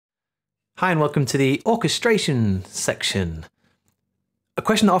Hi and welcome to the orchestration section. A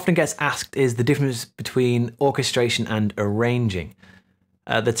question that often gets asked is the difference between orchestration and arranging.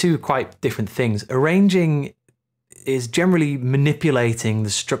 They're two quite different things. Arranging is generally manipulating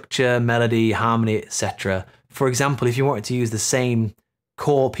the structure, melody, harmony, etc. For example, if you wanted to use the same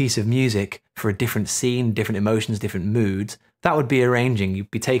core piece of music for a different scene, different emotions, different moods, that would be arranging.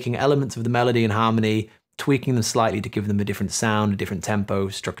 You'd be taking elements of the melody and harmony, tweaking them slightly to give them a different sound, a different tempo,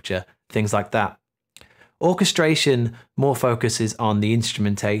 structure, things like that. Orchestration more focuses on the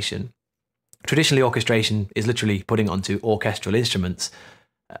instrumentation. Traditionally, orchestration is literally putting onto orchestral instruments.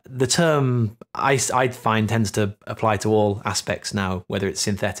 The term I find tends to apply to all aspects now, whether it's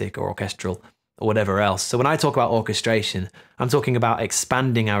synthetic or orchestral or whatever else. So when I talk about orchestration, I'm talking about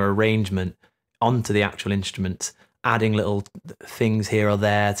expanding our arrangement onto the actual instrument, adding little things here or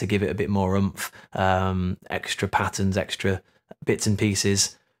there to give it a bit more oomph, extra patterns, extra bits and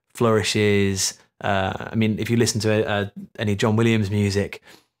pieces, flourishes. I mean, if you listen to any John Williams music,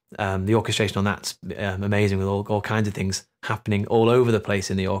 the orchestration on that's amazing, with all kinds of things happening all over the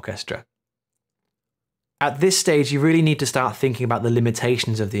place in the orchestra. At this stage, you really need to start thinking about the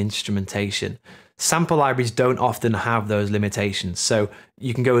limitations of the instrumentation. Sample libraries don't often have those limitations, so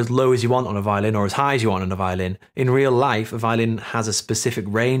you can go as low as you want on a violin or as high as you want on a violin. In real life, a violin has a specific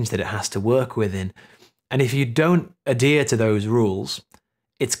range that it has to work within, and if you don't adhere to those rules,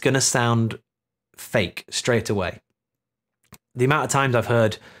 it's going to sound fake straight away. The amount of times I've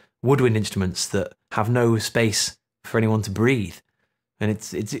heard woodwind instruments that have no space for anyone to breathe, and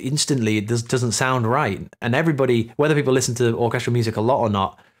it's instantly, it doesn't sound right. And everybody, whether people listen to orchestral music a lot or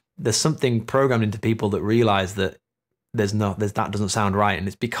not, there's something programmed into people that realize that that doesn't sound right, and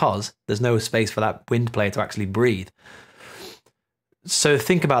it's because there's no space for that wind player to actually breathe. So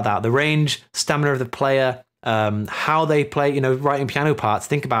think about that: the range, stamina of the player, how they play. Writing piano parts,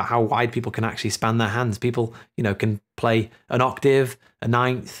 think about how wide people can actually span their hands. People, can play an octave, a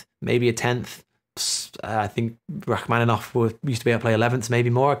ninth, maybe a tenth. I think Rachmaninoff used to be able to play 11ths, maybe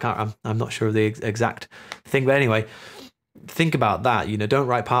more. I'm not sure of the exact thing, but anyway, think about that. Don't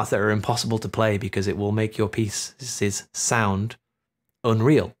write parts that are impossible to play, because it will make your pieces sound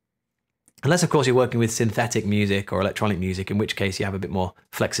unreal. Unless, of course, you're working with synthetic music or electronic music, in which case you have a bit more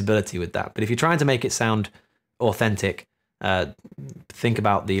flexibility with that. But if you're trying to make it sound authentic, think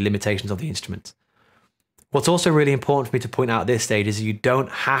about the limitations of the instrument. What's also really important for me to point out at this stage is you don't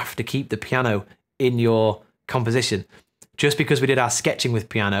have to keep the piano in your composition. Just because we did our sketching with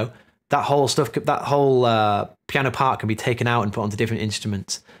piano, that whole piano part can be taken out and put onto different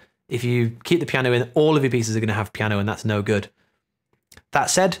instruments. If you keep the piano in, all of your pieces are going to have piano, and that's no good. That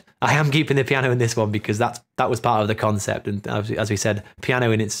said, I am keeping the piano in this one because that was part of the concept, and as we said,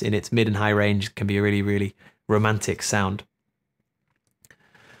 piano in its mid and high range can be a really, really romantic sound.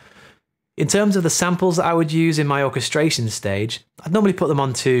 In terms of the samples that I would use in my orchestration stage, I'd normally put them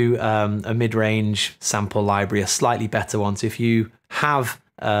onto a mid-range sample library, a slightly better one. So if you have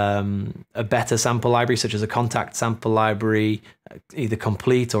a better sample library, such as a Contact sample library, either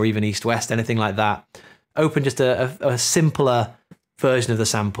Complete or even East-West, anything like that, open just a simpler version of the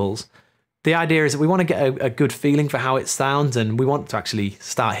samples. The idea is that we want to get a good feeling for how it sounds, and we want to actually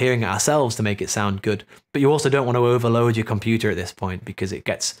start hearing it ourselves to make it sound good. But you also don't want to overload your computer at this point, because it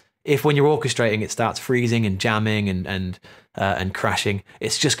gets, if when you're orchestrating it starts freezing and jamming and crashing,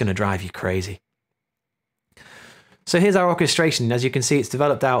 it's just going to drive you crazy. So here's our orchestration. As you can see, it's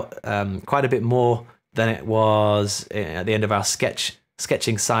developed out quite a bit more than it was at the end of our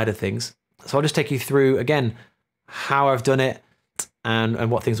sketching side of things. So I'll just take you through again how I've done it and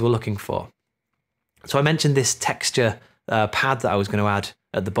what things we're looking for. So I mentioned this texture pad that I was going to add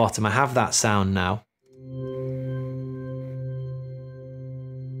at the bottom. I have that sound now.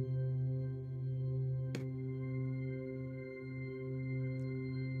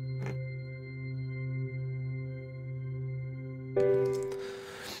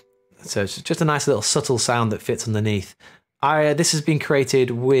 So it's just a nice little subtle sound that fits underneath. This has been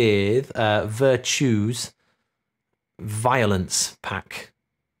created with Virtue's Violence pack,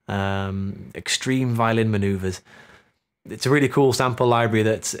 extreme violin maneuvers. It's a really cool sample library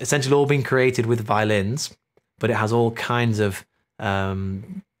that's essentially all been created with violins, but it has all kinds of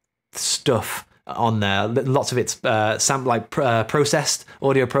stuff on there. Lots of it's processed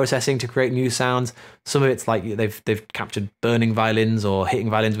audio processing to create new sounds. Some of it's like they've captured burning violins or hitting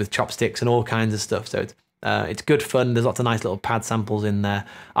violins with chopsticks and all kinds of stuff. So it's good fun. There's lots of nice little pad samples in there.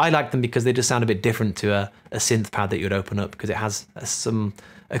 I like them because they just sound a bit different to a synth pad that you would open up, because it has some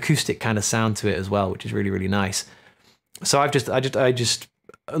acoustic kind of sound to it as well, which is really, really nice. So I just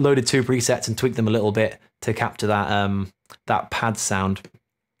loaded 2 presets and tweaked them a little bit to capture that that pad sound.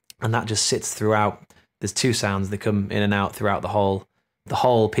 and that just sits throughout. There's two sounds that come in and out throughout the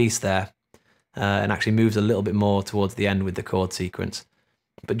whole piece there, and actually moves a little bit more towards the end with the chord sequence.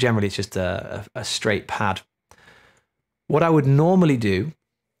 But generally it's just a straight pad. What I would normally do,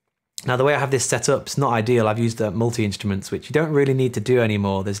 now the way I have this set up, it's not ideal. I've used multi-instruments, which you don't really need to do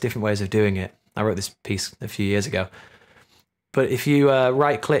anymore. There's different ways of doing it. I wrote this piece a few years ago. But if you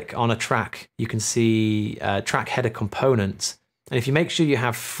right-click on a track, you can see track header components. And if you make sure you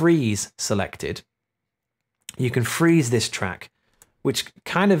have freeze selected, you can freeze this track, which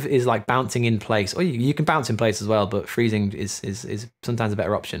kind of is like bouncing in place. Or you can bounce in place as well, but freezing is sometimes a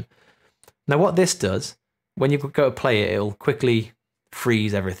better option. Now what this does, when you go to play it, it'll quickly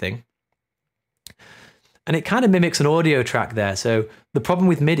freeze everything. And it kind of mimics an audio track there. So the problem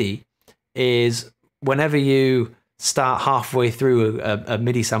with MIDI is whenever you start halfway through a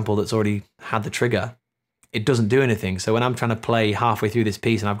MIDI sample that's already had the trigger, it doesn't do anything. So when I'm trying to play halfway through this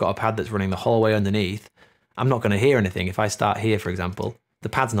piece and I've got a pad that's running the whole way underneath, I'm not going to hear anything. If I start here, for example, the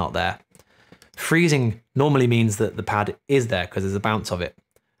pad's not there. Freezing normally means that the pad is there because there's a bounce of it.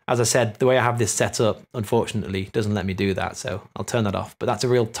 As I said, the way I have this set up, unfortunately, doesn't let me do that, so I'll turn that off. But that's a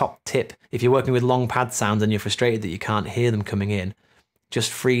real top tip. If you're working with long pad sounds and you're frustrated that you can't hear them coming in,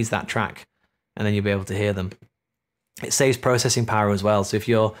 just freeze that track and then you'll be able to hear them. It saves processing power as well. So if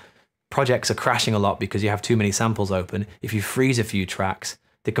your projects are crashing a lot because you have too many samples open, if you freeze a few tracks,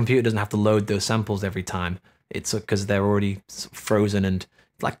 the computer doesn't have to load those samples every time. It's because they're already frozen, and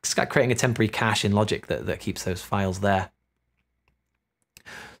it's like creating a temporary cache in Logic that keeps those files there.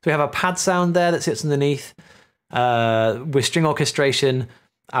 So we have a pad sound there that sits underneath. With string orchestration,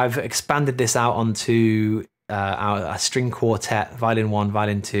 I've expanded this out onto a string quartet, violin 1,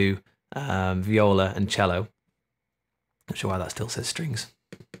 violin 2, viola and cello. Not sure why that still says strings.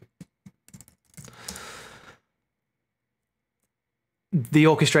 The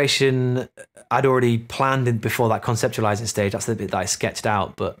orchestration I'd already planned in before that conceptualizing stage. That's the bit that I sketched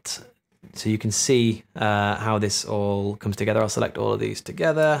out, but so you can see how this all comes together. I'll select all of these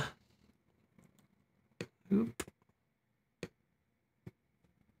together. Oop.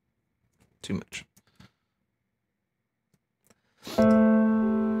 Too much.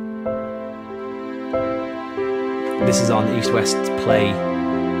 This is on East-West Play,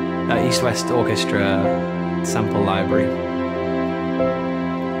 East-West Orchestra sample library.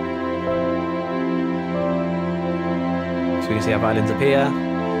 So we can see our violins up here.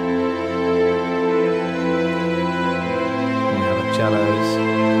 We have our cellos,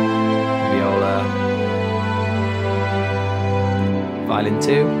 viola, violin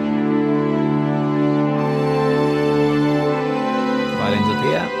 2, violins up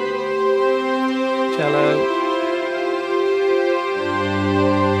here, cello.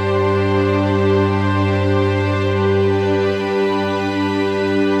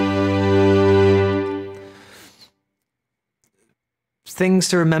 Things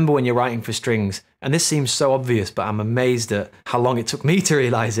to remember when you're writing for strings, and this seems so obvious, but I'm amazed at how long it took me to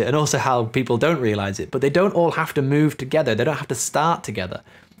realize it, and also how people don't realize it. But they don't all have to move together. They don't have to start together.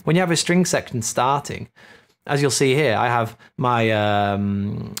 When you have a string section starting, as you'll see here, I have my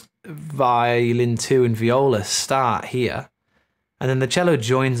violin 2 and viola start here, and then the cello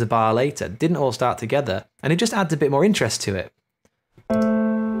joins a bar later. It didn't all start together, and it just adds a bit more interest to it.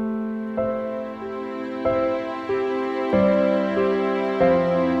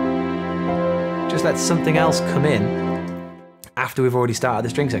 Just let something else come in after we've already started the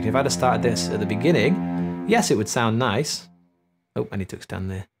string section. If I'd have started this at the beginning, yes, it would sound nice. Oh, I need to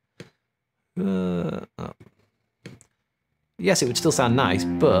extend there. Oh. Yes, it would still sound nice,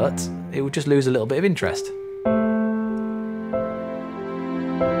 but it would just lose a little bit of interest.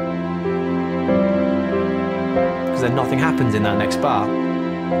 Because then nothing happens in that next bar.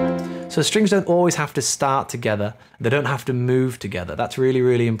 So strings don't always have to start together. They don't have to move together. That's really,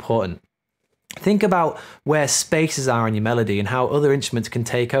 really important. Think about where spaces are in your melody and how other instruments can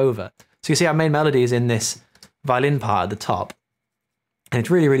take over. So you see our main melody is in this violin part at the top, and it's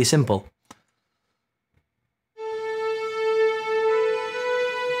really, really simple.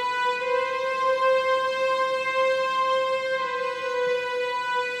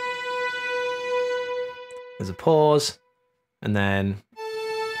 There's a pause, and then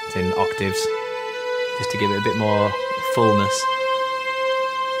it's in octaves, just to give it a bit more fullness.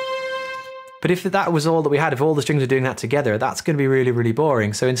 But if that was all that we had, if all the strings are doing that together, that's going to be really, really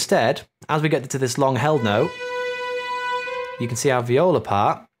boring. So instead, as we get to this long held note, you can see our viola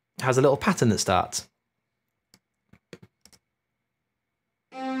part has a little pattern that starts.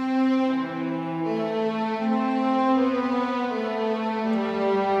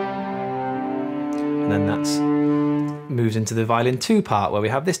 And then that's moves into the violin 2 part where we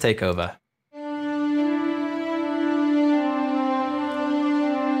have this takeover.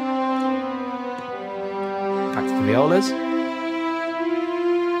 Back to the violas.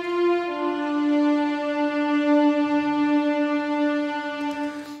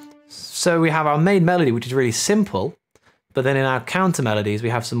 So we have our main melody, which is really simple, but then in our counter melodies, we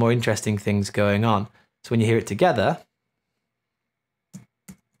have some more interesting things going on. So when you hear it together,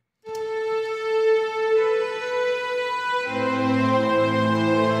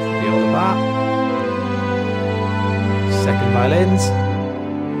 viola part, second violins,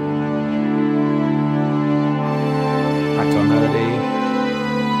 back to our melody,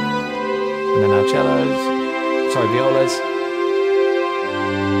 and then our violas.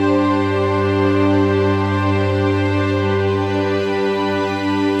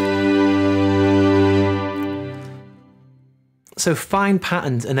 So find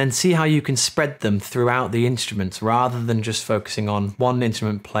patterns and then see how you can spread them throughout the instruments rather than just focusing on one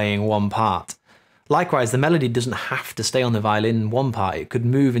instrument playing one part. Likewise, the melody doesn't have to stay on the violin one part. It could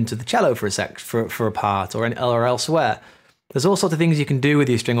move into the cello for a part or elsewhere. There's all sorts of things you can do with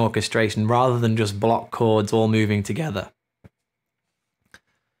your string orchestration rather than just block chords all moving together.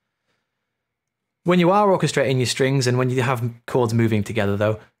 When you are orchestrating your strings and when you have chords moving together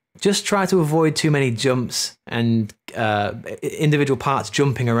though, just try to avoid too many jumps and individual parts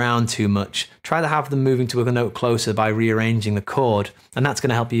jumping around too much. Try to have them moving to a note closer by rearranging the chord, and that's going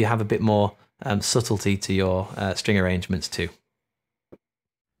to help you have a bit more subtlety to your string arrangements too.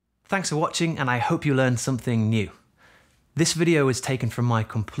 Thanks for watching, and I hope you learned something new. This video is taken from my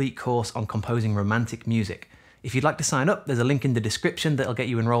complete course on composing romantic music. If you'd like to sign up, there's a link in the description that'll get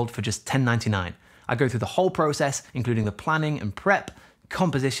you enrolled for just $10.99. I go through the whole process, including the planning and prep,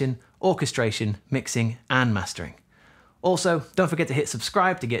 composition, orchestration, mixing, and mastering. Also, don't forget to hit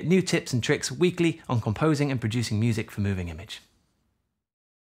subscribe to get new tips and tricks weekly on composing and producing music for Moving Image.